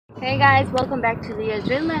Hey guys, welcome back to Leah's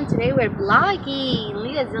Dreamland. Today we're vlogging.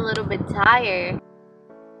 Leah's a little bit tired.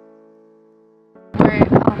 We're to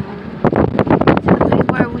the place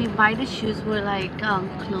where we buy the shoes were like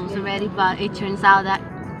closed already, but it turns out that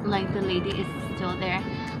like the lady is still there.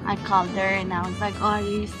 I called her and I was like, "Oh, are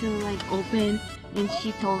you still like open?" And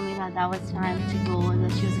she told me that was time to go and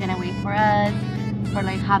that she was gonna wait for us for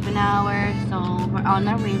like half an hour. So we're on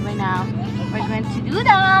our way right now. We're going to do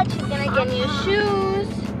that. She's gonna get new shoes.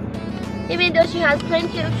 Even though she has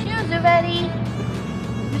plenty of shoes already,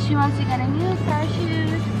 but she wants to get a new pair of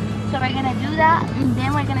shoes. So we're gonna do that, and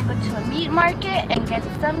then we're gonna go to a meat market and get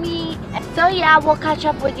some meat. So yeah, we'll catch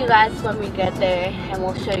up with you guys when we get there, and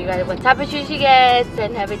we'll show you guys what type of shoes she gets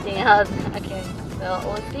and everything else. Okay, so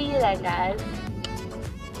we'll see you then, guys.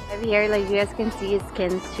 Over here, like you guys can see, is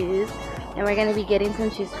Ken's shoes, and we're gonna be getting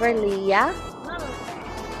some shoes for Leah.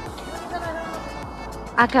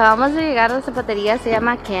 Acabamos de llegar a la zapatería, se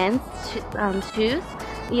llama Ken's Shoes,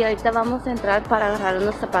 y ahorita vamos a entrar para agarrar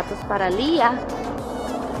unos zapatos para Leah.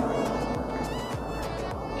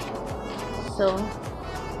 So,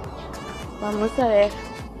 vamos a ver.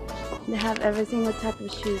 They have every single type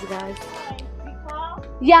of shoes, guys. You call?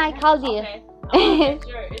 Yeah, I called you. Okay. Oh,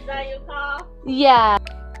 sure. Is that your call? Yeah.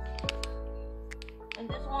 And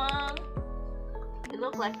this one, it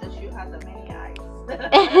looks like the shoe has a many eyes.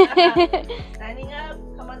 Standing up,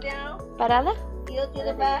 come on down. Parada? Heel to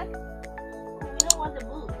the back. You don't want the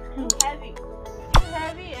boot. Too heavy. Too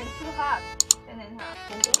heavy and too hot.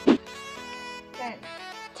 10.5. 10.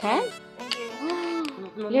 10? Thank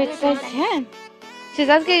you. You're size 10. She's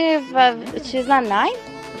asking if she's not 9?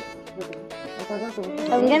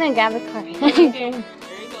 I'm gonna grab a card. Okay. There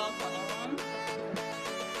you go.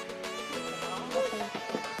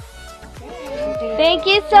 Thank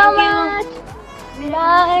you so much.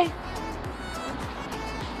 Bye.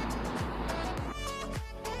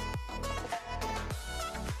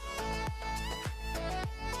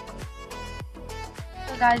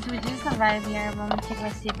 So guys, we just arrived here. I'm gonna take my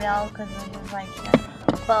seatbelt because we're just like here.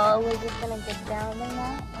 But we're just gonna get down right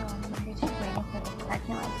now. We're just waiting for the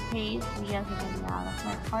second pace. We are getting out of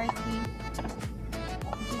my car seat.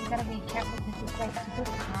 We just gotta be careful because it's like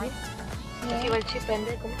super tight. Yeah.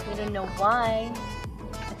 We don't know why.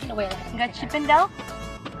 You got Chippendale?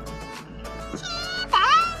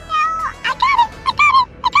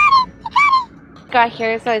 Got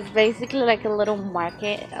here, so it's basically like a little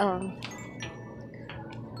market, and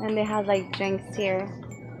they have like drinks here,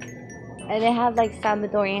 and they have like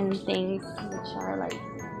Salvadorian things, which are like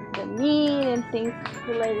the meat and things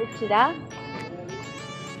related to that.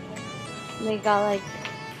 They got like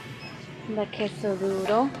the queso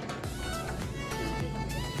duro.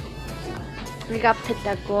 We got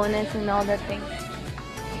patagones and all the things.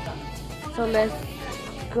 So let's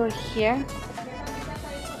go here.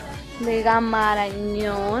 They got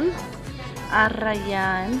marañón,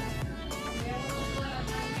 arrayán,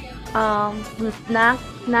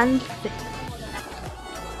 nance.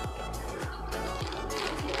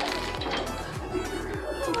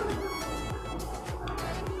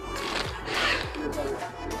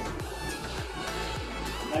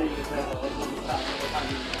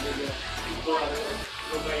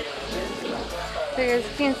 So as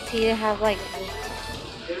you can see, they have like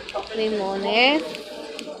limones,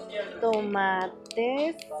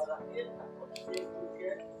 tomates,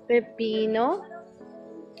 pepino,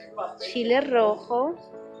 chile rojo,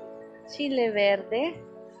 chile verde,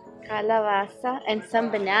 calabaza, and some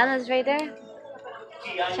bananas right there,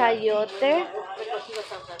 chayote,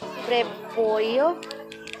 repollo,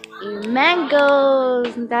 and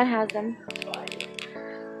mangoes. That has them.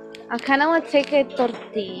 I kind of want to take a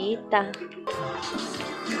tortillita.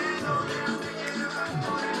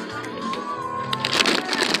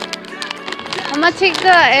 I'm gonna take the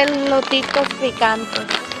elotitos picantes.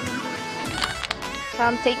 So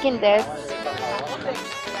I'm taking this.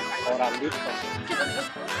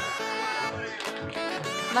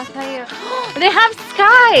 They have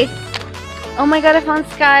Sky! Oh my god, I found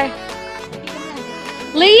Sky.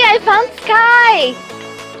 Leah, I found Sky!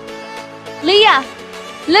 Leah,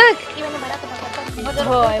 look!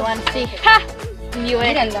 Oh, I want to see. Ha! You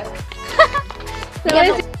win.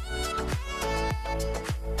 So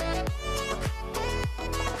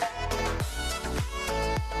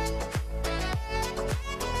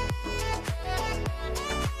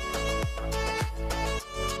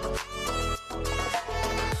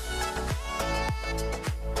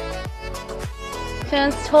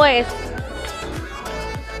Children's toys.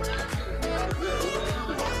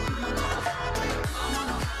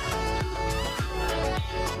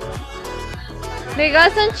 They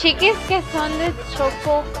got some chiquis que son de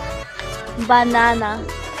choco banana.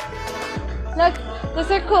 Look,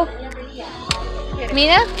 those are cool.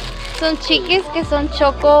 Mira, son chiquis que son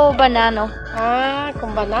choco banano. Ah,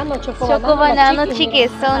 con banano, Choco banano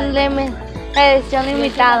chiquis, son edición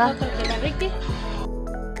limitada.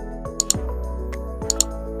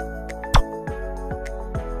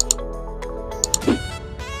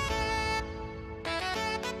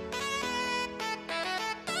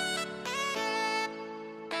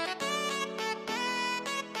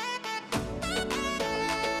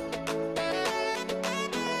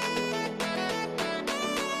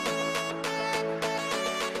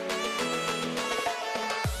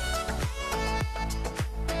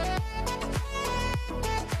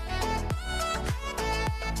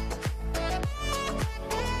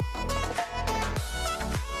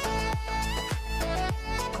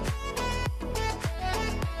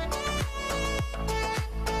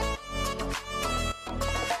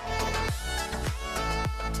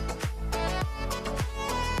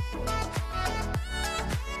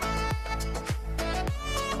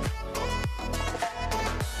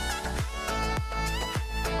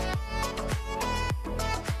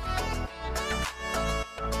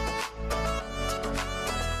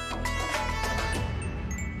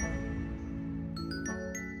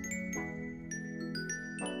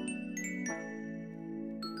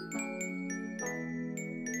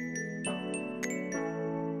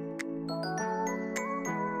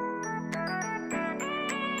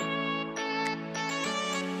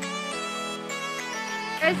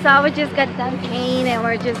 I saw we just got done paying and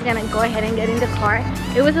we're just gonna go ahead and get in the car.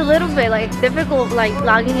 It was a little bit like difficult like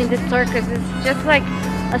vlogging in this store because it's just like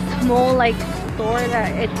a small like store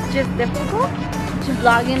that it's just difficult to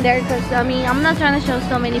vlog in there because I mean I'm not trying to show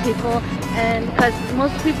so many people and because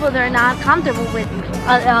most people they're not comfortable with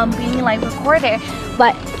being like recorded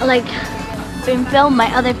but like being filmed by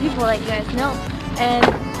other people like you guys know and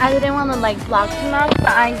I didn't want to like vlog too much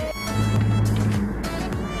but I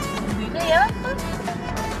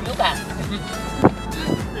Yuca.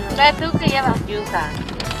 ¿Sabes tú qué llevas? Yuca.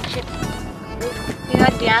 Mira,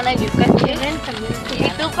 Diana, yuca chips. ¿Y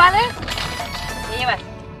tú, padre? ¿Qué llevas?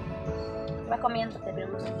 Vas comiendo, te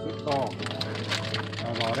pregunto. Quesito.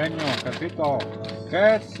 Salvadoreño, quesito.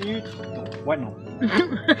 Quesito. Bueno,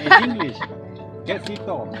 en inglés.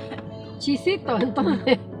 Quesito. Chisito,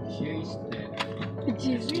 entonces. Chiste.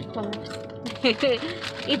 Chisito.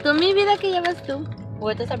 ¿Y tú, mi vida, qué llevas tú?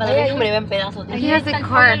 Juguete salvadoreño breve en pedazos. He has a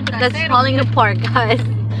car that's falling apart, guys.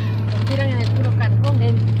 Tiran en el puro cartón.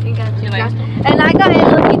 And I got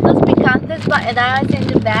elotitos picantes, but that is in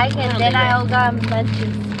the bag, and then I all got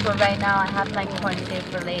lunches for right now. I have like corn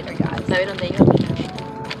for later, guys. ¿Sabes dónde iba?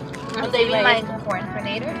 I'm saving my corn for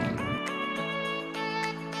later.